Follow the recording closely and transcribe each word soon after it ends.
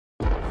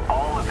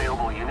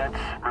units.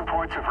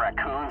 Reports of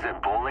raccoons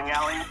at bowling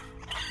alley.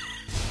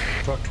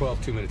 Truck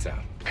 12, 2 minutes out.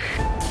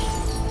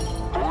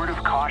 Word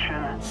of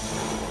caution.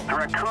 The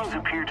raccoons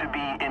appear to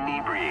be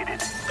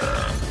inebriated.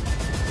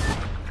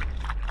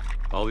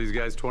 All these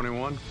guys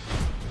 21?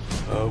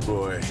 Oh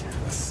boy,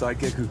 a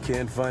psychic who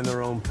can't find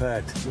their own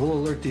pet. We'll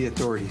alert the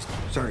authorities.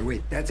 Sorry,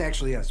 wait, that's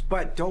actually us.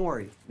 But don't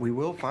worry, we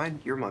will find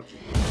your monkey.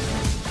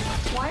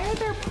 Why are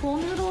there pool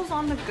noodles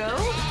on the go?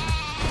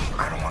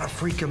 I don't want to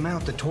freak him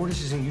out. The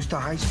tortoise isn't used to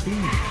high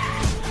speed.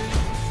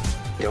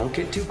 Don't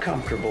get too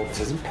comfortable.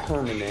 This isn't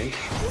permanent.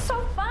 This is so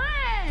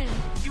fun!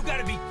 You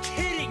gotta be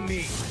kidding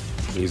me!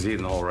 He's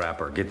eating the whole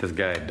wrapper. Get this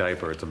guy a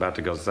diaper. It's about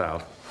to go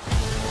south.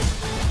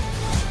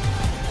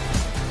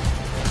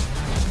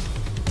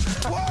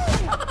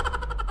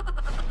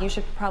 You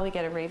should probably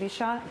get a rabies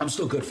shot. I'm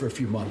still good for a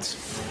few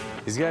months.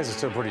 These guys are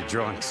still pretty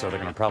drunk, so they're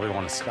gonna probably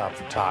want to stop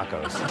for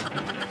tacos.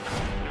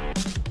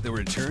 The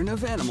Return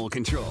of Animal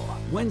Control,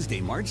 Wednesday,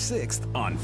 March 6th on